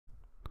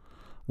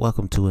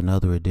Welcome to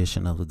another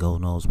edition of the Go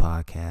Nose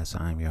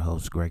Podcast. I'm your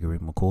host, Gregory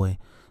McCoy.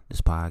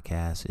 This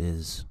podcast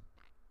is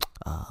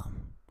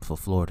for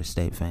Florida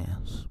State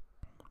fans,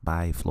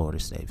 by a Florida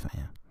State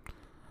fan.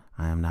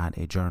 I am not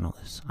a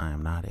journalist. I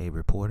am not a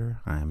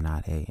reporter. I am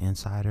not an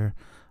insider.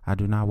 I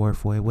do not work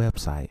for a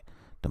website.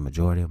 The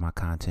majority of my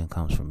content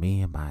comes from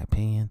me and my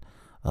opinion.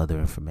 Other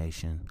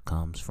information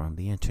comes from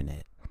the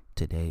internet.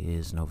 Today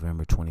is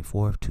November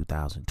 24th,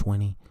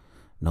 2020.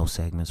 No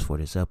segments for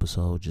this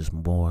episode, just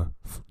more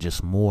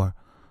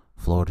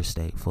Florida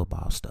State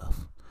football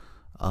stuff.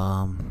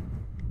 I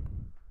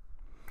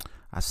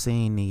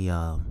seen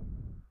the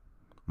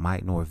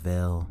Mike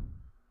Norvell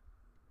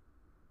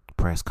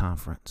press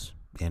conference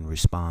in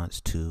response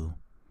to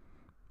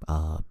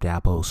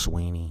Dabo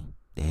Swinney,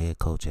 the head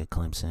coach at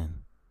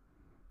Clemson,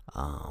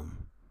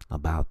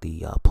 about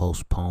the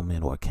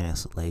postponement or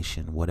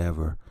cancellation,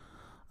 whatever,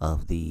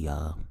 of the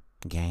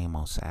game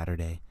on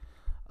Saturday.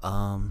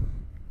 Dabo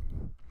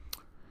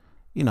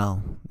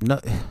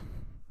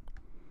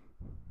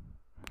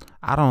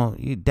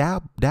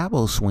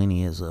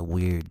Swinney is a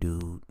weird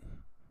dude.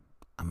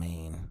 I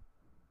mean,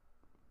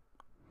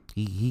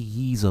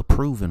 he's a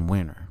proven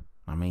winner.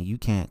 I mean, you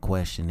can't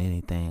question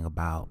anything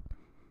about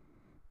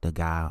the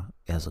guy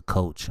as a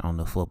coach on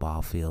the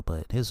football field,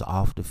 but his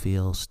off the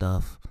field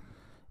stuff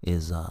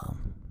is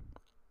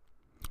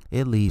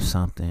it leaves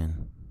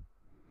something,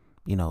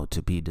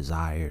 to be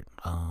desired.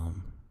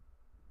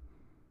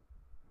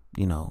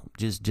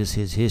 Just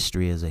his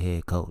history as a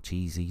head coach.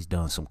 He's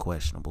done some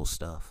questionable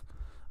stuff.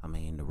 I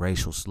mean, the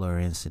racial slur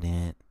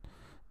incident,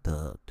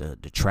 the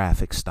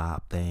traffic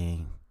stop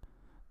thing,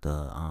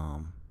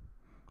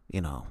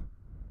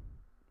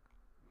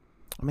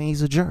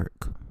 he's a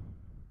jerk.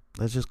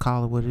 Let's just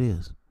call it what it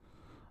is.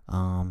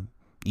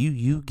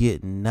 You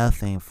get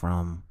nothing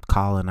from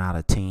calling out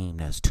a team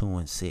that's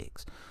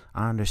 2-6.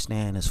 I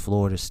understand it's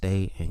Florida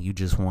State and you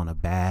just want to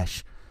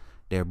bash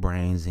their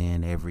brains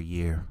in every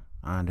year.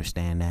 I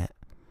understand that.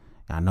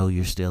 I know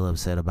you're still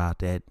upset about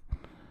that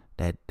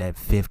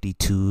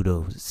 52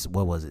 to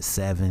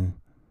 7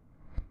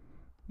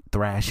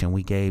 thrashing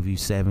we gave you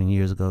 7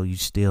 years ago. You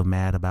still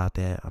mad about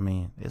that? I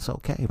mean, it's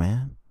okay,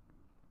 man.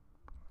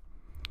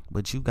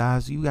 But you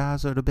guys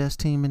are the best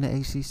team in the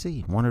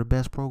ACC, one of the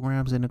best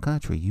programs in the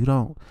country.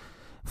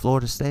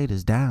 Florida State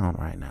is down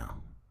right now.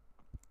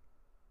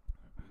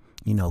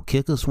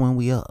 Kick us when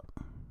we up.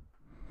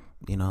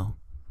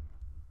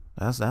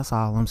 That's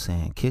all I'm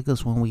saying. Kick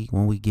us when we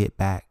get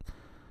back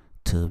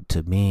to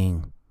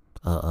being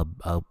a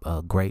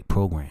great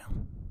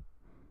program.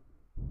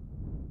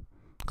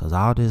 Cause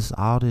all this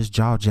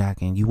jaw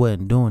jacking, you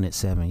wasn't doing it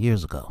 7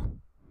 years ago,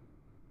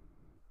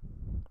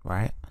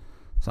 right?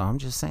 So I'm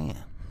just saying,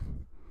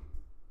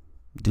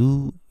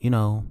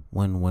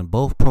 when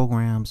both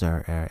programs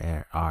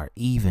are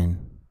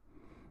even,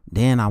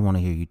 then I want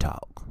to hear you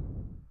talk.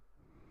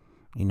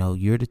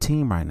 You're the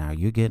team right now.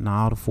 You're getting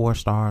all the 4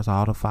 stars,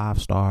 all the 5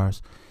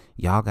 stars.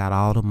 Y'all got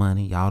all the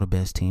money. Y'all the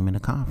best team in the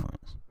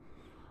conference.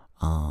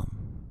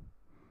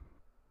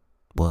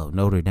 Well,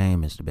 Notre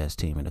Dame is the best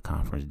team in the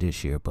conference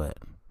this year, but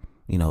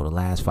the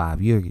last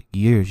 5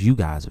 years you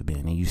guys have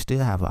been, and you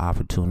still have an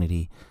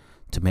opportunity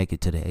to make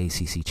it to the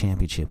ACC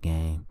championship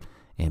game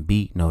and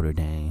beat Notre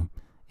Dame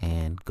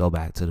and go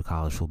back to the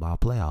college football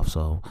playoff.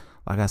 So,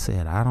 like I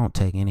said, I don't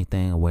take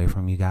anything away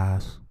from you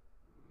guys.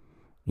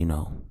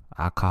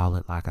 I call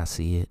it like I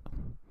see it.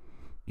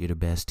 You're the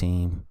best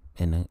team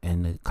in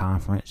the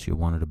conference. You're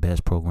one of the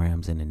best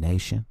programs in the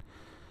nation.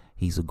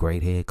 He's a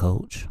great head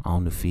coach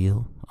on the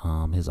field.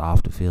 His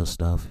off the field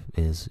stuff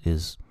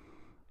is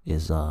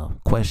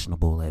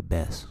questionable at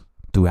best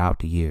throughout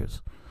the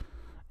years.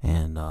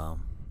 And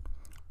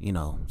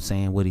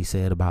saying what he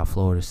said about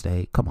Florida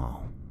State, come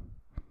on.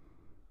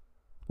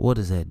 What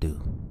does that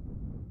do?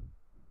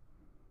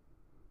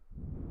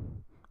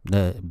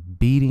 The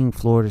beating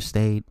Florida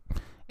State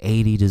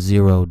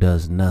 80-0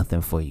 does nothing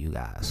for you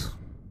guys.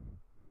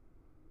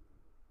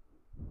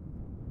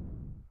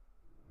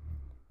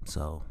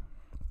 So,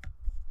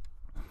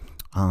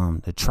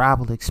 the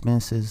travel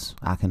expenses,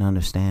 I can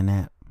understand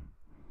that.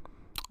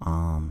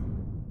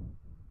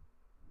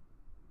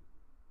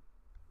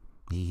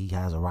 He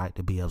has a right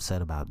to be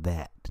upset about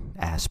that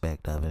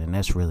aspect of it, and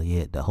that's really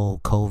it. The whole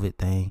COVID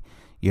thing,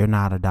 you're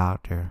not a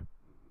doctor.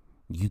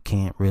 You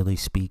can't really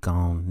speak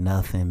on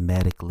nothing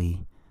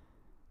medically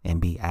and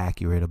be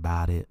accurate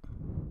about it.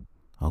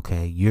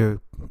 Okay,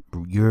 you're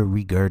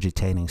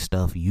regurgitating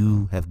stuff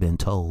you have been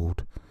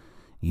told.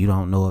 You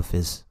don't know if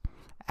it's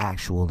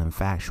actual and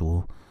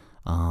factual.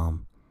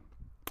 From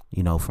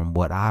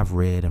what I've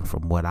read and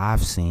from what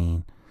I've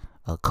seen,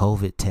 a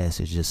COVID test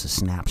is just a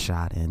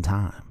snapshot in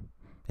time.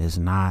 It's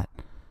not,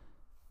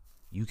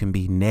 you can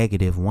be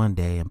negative one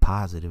day and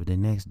positive the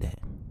next day.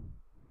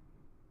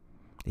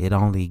 It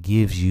only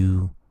gives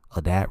you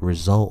that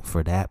result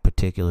for that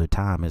particular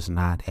time. It's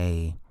not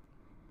a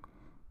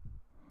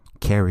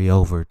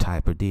carryover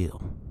type of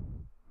deal.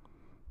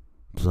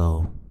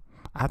 So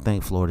I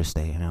think Florida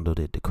State handled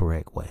it the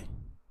correct way.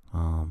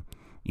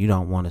 You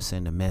don't want to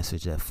send a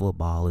message that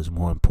football is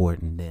more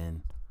important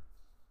than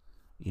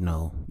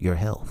your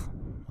health.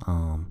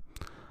 I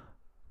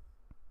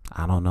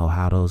don't know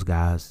how those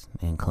guys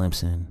in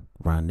Clemson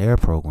run their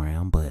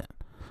program, but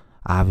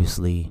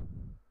obviously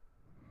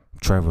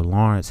Trevor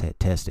Lawrence had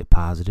tested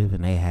positive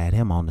and they had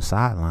him on the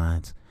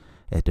sidelines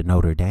at the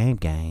Notre Dame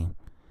game.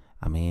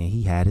 I mean,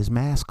 he had his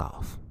mask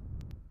off.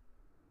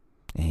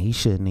 And he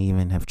shouldn't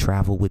even have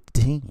traveled with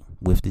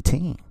the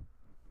team.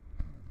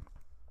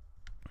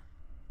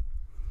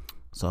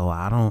 So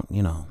I don't,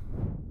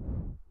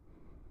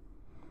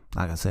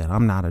 like I said,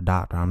 I'm not a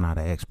doctor. I'm not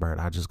an expert.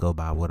 I just go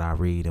by what I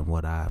read and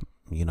what I,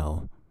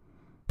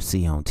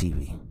 see on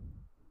TV.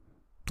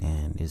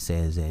 And it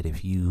says that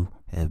if you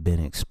have been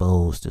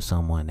exposed to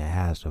someone that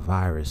has the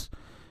virus,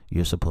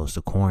 you're supposed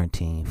to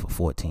quarantine for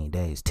 14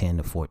 days, 10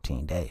 to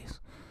 14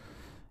 days.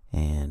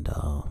 And,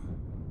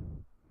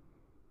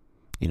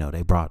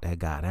 they brought that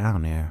guy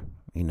down there.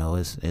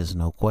 It's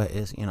no question.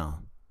 It's,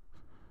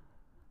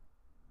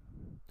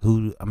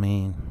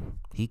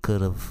 he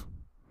could have,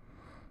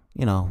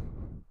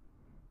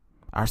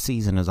 our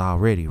season is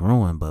already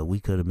ruined, but we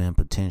could have been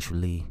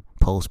potentially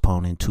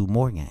postponing 2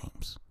 more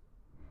games.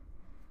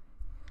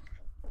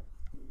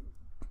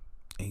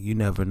 And you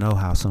never know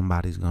how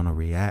somebody's going to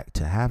react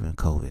to having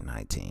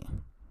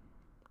COVID-19.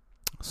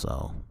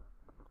 So,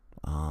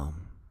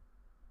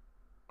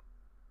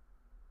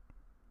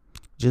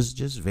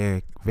 just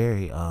very,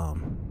 very,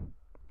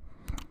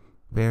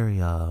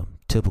 very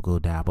typical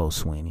Dabo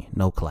Swinney.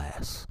 No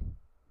class.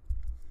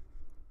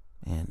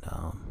 And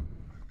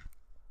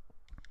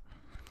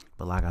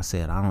but like I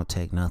said, I don't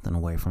take nothing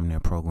away from their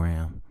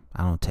program.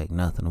 I don't take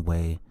nothing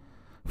away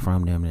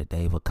from them that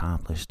they've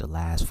accomplished the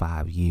last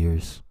 5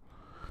 years.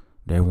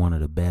 They're one of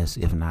the best,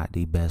 if not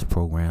the best,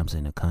 programs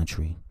in the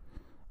country.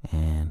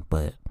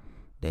 But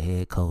the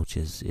head coach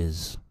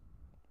is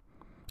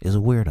a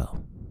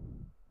weirdo.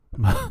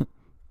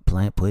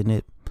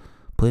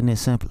 Putting it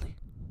simply.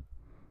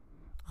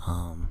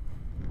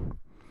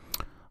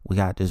 We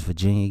got this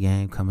Virginia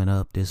game coming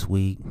up this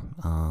week.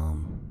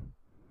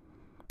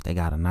 They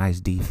got a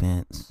nice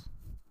defense.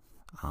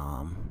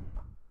 I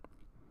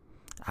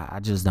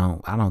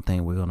don't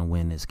think we're gonna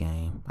win this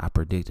game. I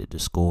predicted the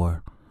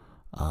score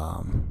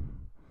on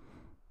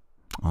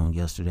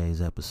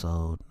yesterday's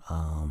episode,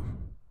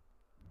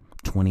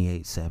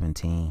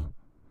 28-17,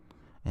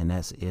 and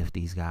that's if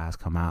these guys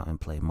come out and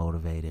play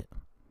motivated.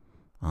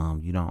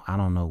 I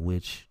don't know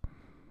which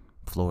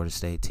Florida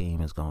State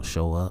team is gonna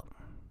show up.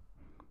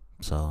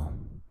 So,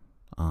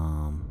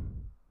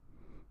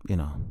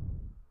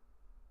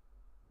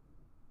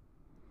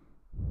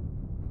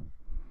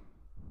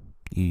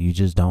 you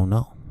just don't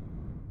know.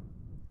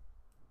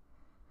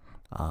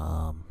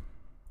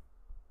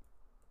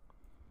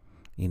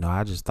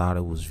 I just thought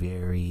it was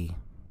very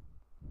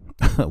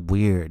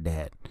weird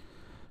that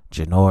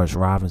Janoris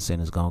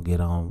Robinson is gonna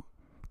get on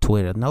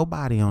Twitter.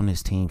 Nobody on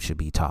this team should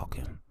be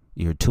talking.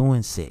 You're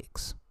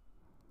 2-6.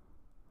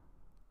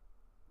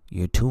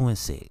 You're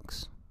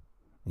 2-6.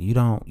 You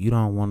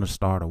don't want to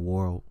start a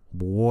war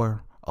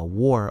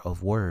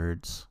of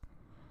words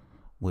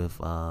with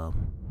the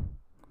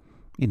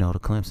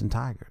Clemson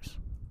Tigers.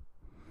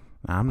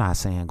 Now, I'm not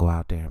saying go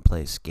out there and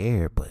play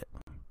scared, but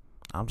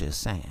I'm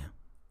just saying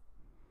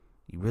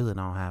you really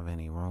don't have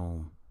any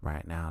room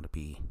right now to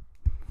be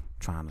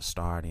trying to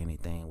start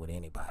anything with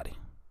anybody.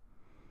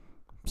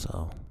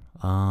 So,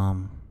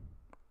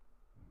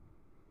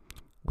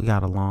 we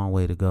got a long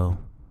way to go.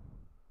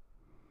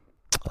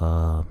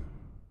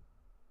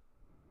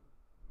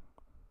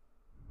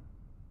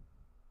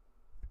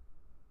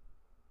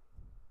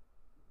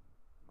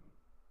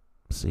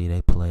 See,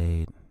 they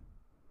played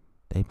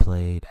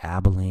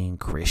Abilene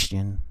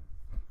Christian.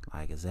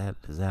 Like, is that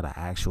an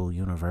actual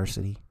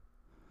university?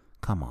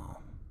 Come on.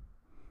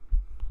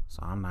 So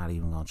I'm not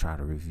even gonna try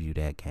to review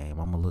that game.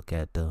 I'm gonna look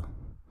at a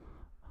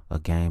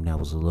game that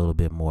was a little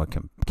bit more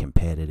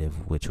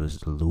competitive, which was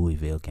the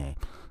Louisville game.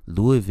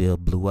 Louisville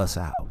blew us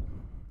out.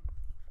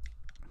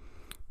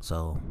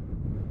 So,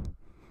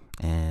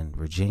 and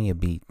Virginia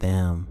beat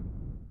them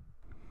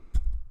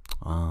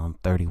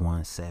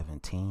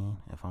 31-17,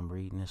 if I'm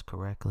reading this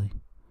correctly.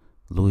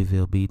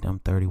 Louisville beat them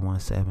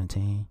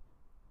 31-17.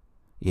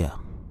 Yeah.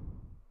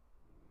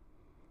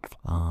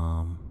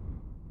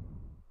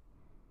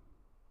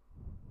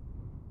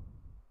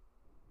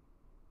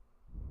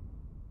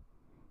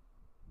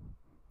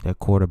 Their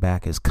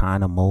quarterback is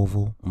kind of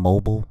mobile.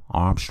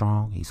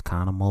 Armstrong, he's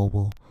kind of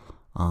mobile.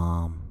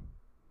 But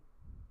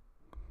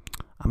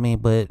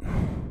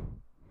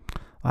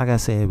like I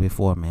said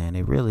before, man,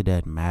 it really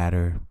doesn't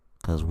matter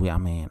because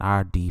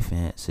our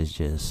defense is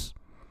just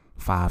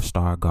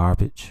 5-star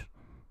garbage.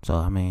 So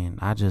I don't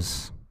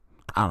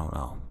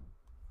know.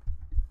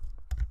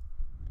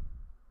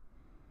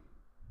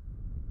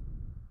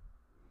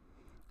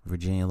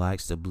 Virginia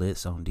likes to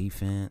blitz on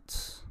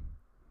defense.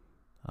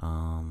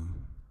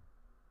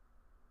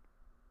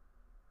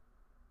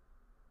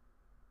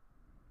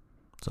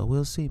 So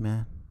we'll see,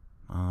 man.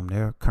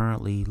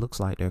 Looks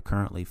like they're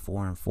currently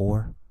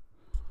 4-4.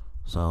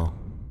 So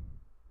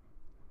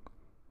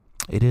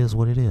it is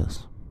what it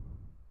is.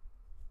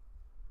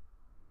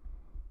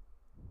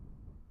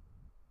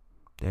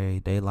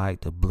 They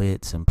like to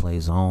blitz and play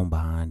zone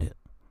behind it,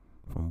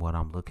 from what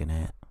I'm looking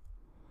at.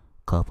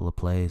 Couple of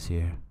plays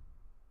here.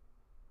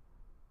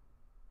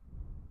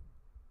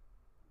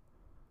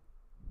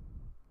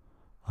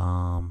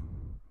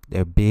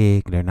 They're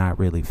big. They're not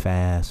really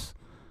fast.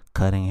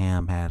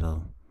 Cunningham had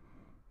a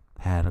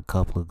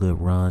couple of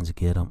good runs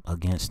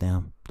against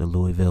them, the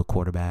Louisville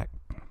quarterback.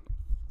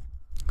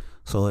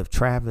 So if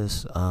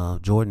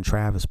Jordan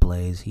Travis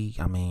plays,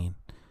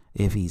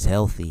 if he's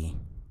healthy,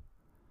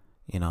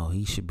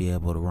 he should be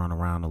able to run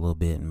around a little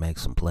bit and make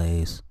some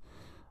plays.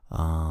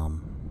 I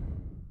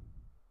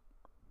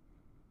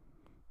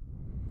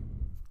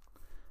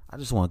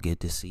just want to get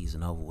this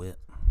season over with.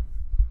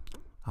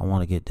 I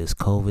want to get this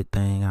COVID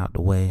thing out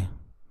the way.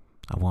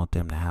 I want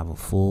them to have a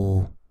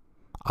full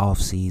off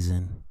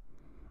season.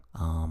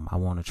 I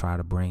want to try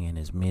to bring in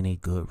as many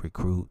good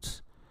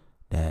recruits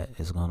that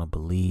is going to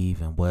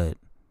believe in what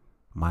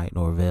Mike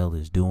Norvell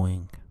is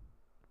doing.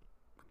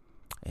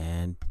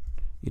 And,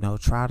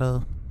 try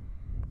to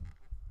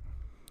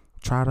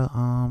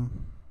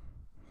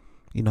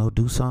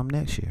do something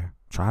next year.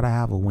 Try to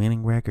have a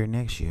winning record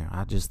next year.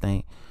 I just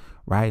think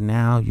right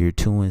now you're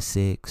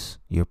 2-6.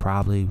 You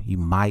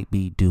might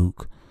beat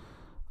Duke.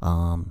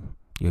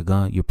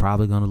 You're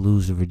probably gonna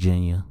lose to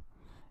Virginia.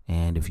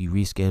 And if you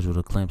reschedule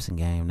the Clemson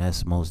game,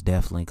 that's most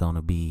definitely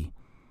gonna be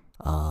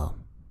a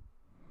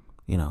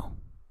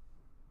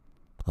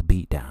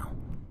beatdown.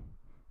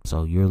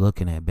 So you're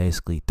looking at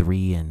basically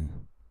 3-8,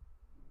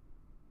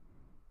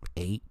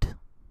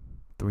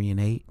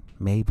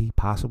 maybe,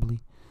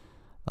 possibly.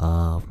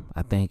 I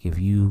think if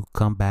you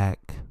come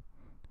back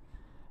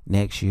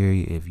next year,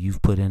 if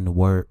you've put in the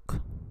work,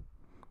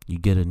 you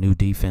get a new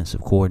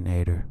defensive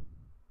coordinator,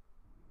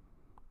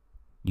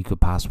 you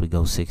could possibly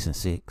go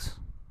 6-6.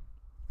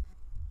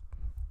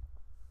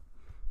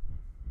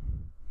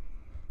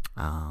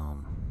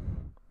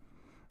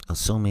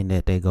 Assuming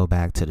that they go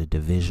back to the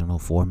divisional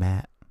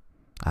format,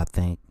 I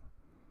think,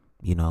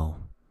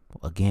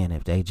 again,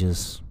 if they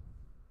just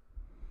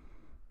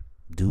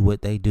do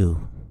what they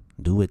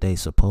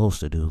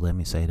supposed to do, let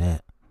me say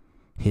that.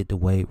 Hit the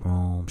weight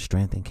room,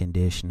 strength and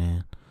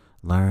conditioning,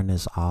 learn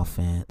this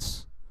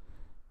offense,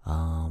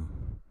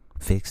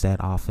 fix that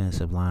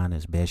offensive line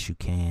as best you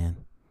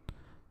can,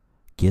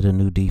 get a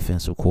new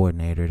defensive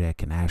coordinator that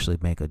can actually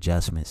make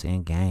adjustments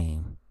in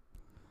game.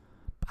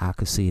 I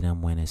could see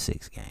them winning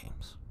 6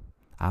 games.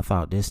 I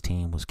thought this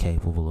team was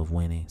capable of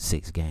winning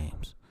 6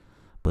 games.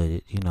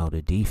 But,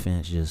 the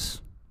defense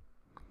just,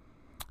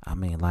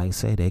 like I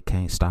say, they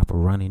can't stop a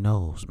runny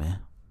nose, man.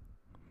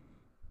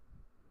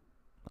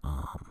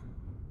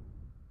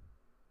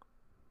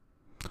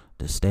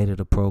 The state of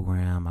the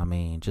program,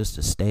 just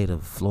the state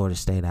of Florida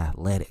State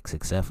athletics,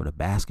 except for the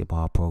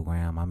basketball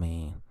program,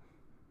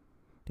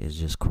 it's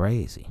just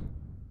crazy.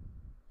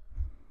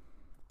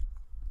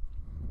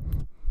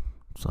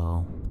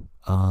 So,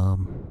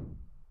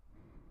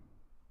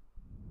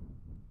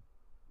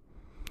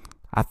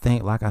 I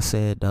think, like I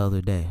said the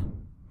other day,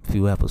 a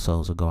few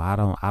episodes ago, I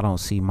don't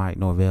see Mike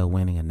Norvell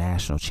winning a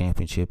national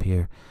championship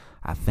here.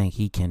 I think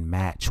he can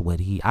match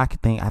I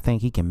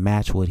think he can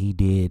match what he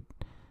did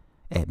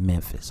at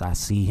Memphis. I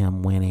see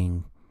him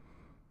winning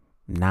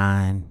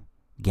 9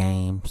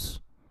 games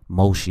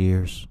most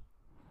years,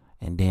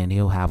 and then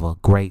he'll have a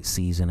great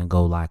season and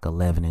go like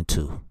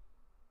 11-2.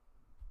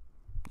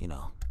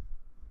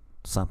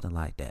 Something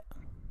like that.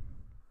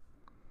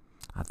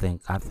 I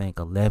think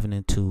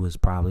 11-2 is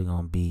probably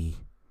going to be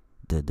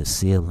the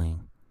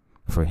ceiling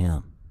for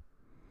him,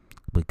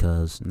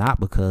 not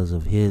because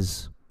of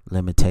his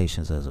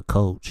limitations as a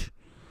coach,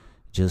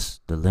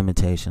 just the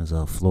limitations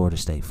of Florida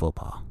State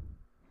football.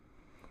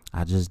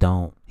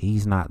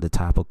 He's not the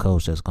type of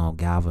coach that's going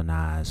to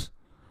galvanize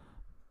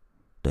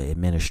the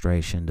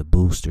administration, the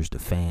boosters, the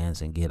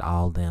fans, and get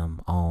all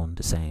them on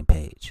the same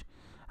page.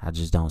 I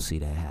just don't see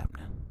that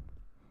happening.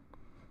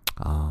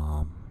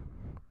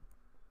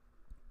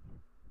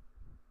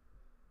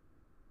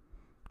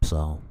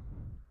 So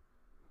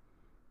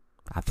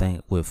I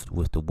think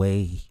with the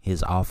way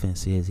his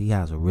offense is, he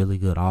has a really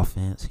good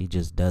offense. He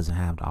just doesn't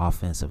have the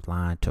offensive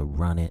line to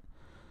run it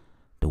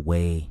the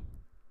way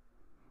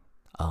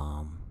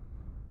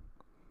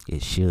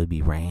it should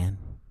be ran.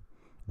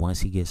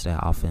 Once he gets that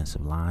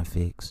offensive line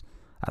fixed,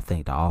 I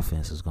think the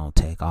offense is going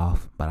to take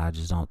off. But I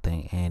just don't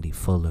think Andy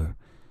Fuller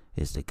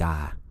is the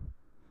guy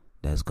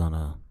that's going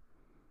to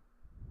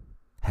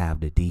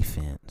have the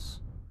defense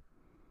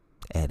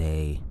at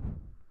a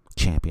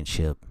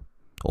championship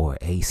or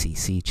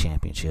ACC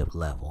championship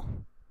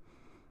level.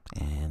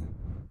 And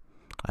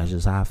that's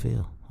just how I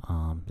feel.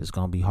 It's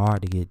going to be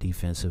hard to get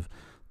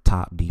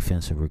top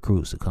defensive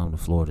recruits to come to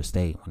Florida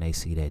State when they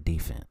see that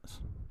defense.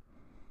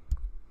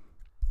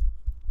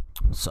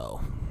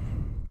 So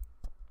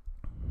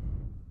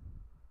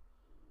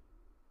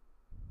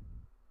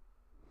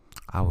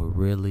I would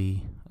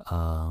really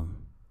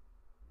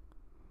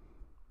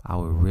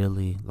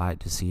like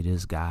to see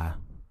this guy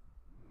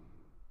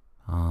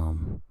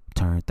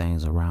turn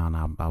things around.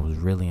 I was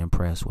really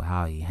impressed with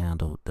how he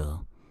handled the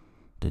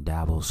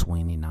Dabo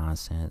Swinney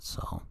nonsense.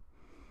 So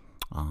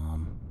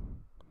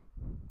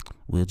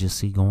We'll just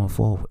see going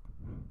forward.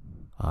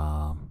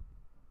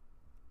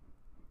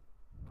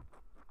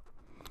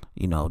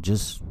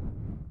 Just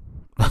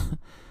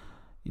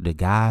the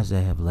guys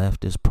that have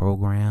left this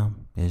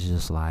program, it's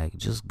just like,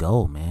 just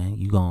go, man.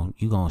 You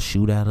gonna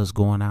shoot at us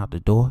going out the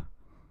door?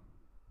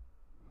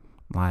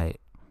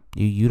 Like,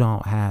 you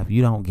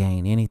don't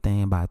gain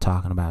anything by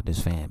talking about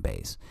this fan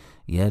base.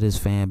 Yeah, this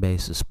fan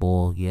base is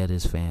spoiled. Yeah,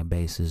 this fan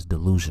base is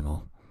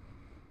delusional.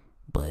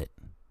 But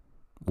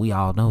we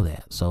all know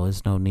that, so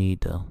it's no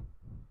need to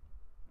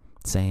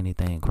say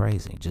anything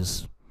crazy.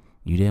 Just,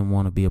 you didn't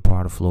want to be a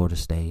part of Florida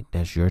State.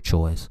 That's your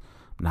choice.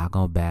 I'm not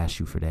gonna bash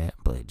you for that,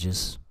 but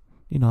just,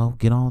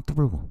 get on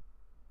through.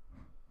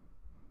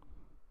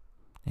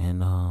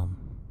 And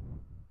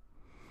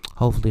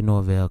hopefully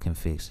Norvell can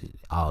fix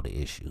all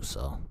the issues.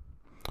 So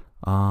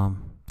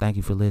thank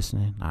you for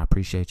listening. I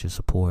appreciate your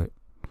support.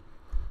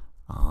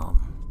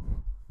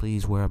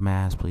 Please wear a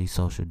mask. Please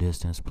social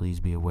distance. Please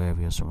be aware of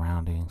your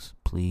surroundings.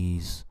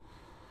 Please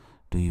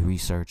do your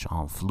research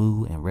on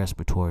flu and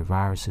respiratory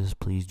viruses.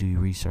 Please do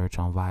your research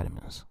on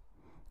vitamins.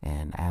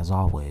 And as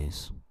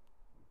always,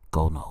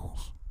 go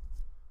Noles.